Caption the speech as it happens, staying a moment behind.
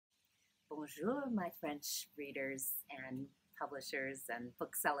Bonjour, my French readers and publishers and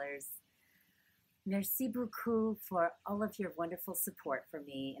booksellers. Merci beaucoup for all of your wonderful support for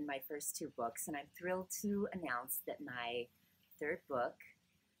me in my first two books, and I'm thrilled to announce that my third book,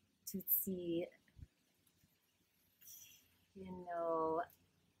 Tout, nous,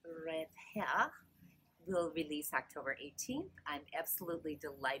 répare, will release October 18th. I'm absolutely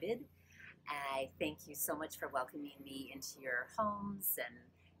delighted. I thank you so much for welcoming me into your homes and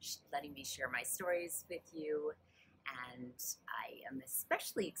letting me share my stories with you. And I am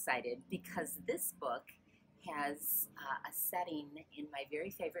especially excited because this book has a setting in my very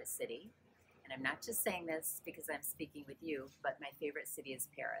favorite city. And I'm not just saying this because I'm speaking with you, but my favorite city is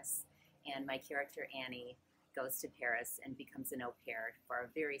Paris. And my character Annie goes to Paris and becomes an au pair for a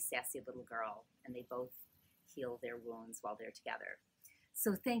very sassy little girl. And they both heal their wounds while they're together.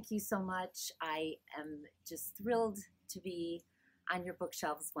 So thank you so much. I am just thrilled to be on your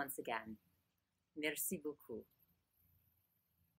bookshelves once again. Merci beaucoup.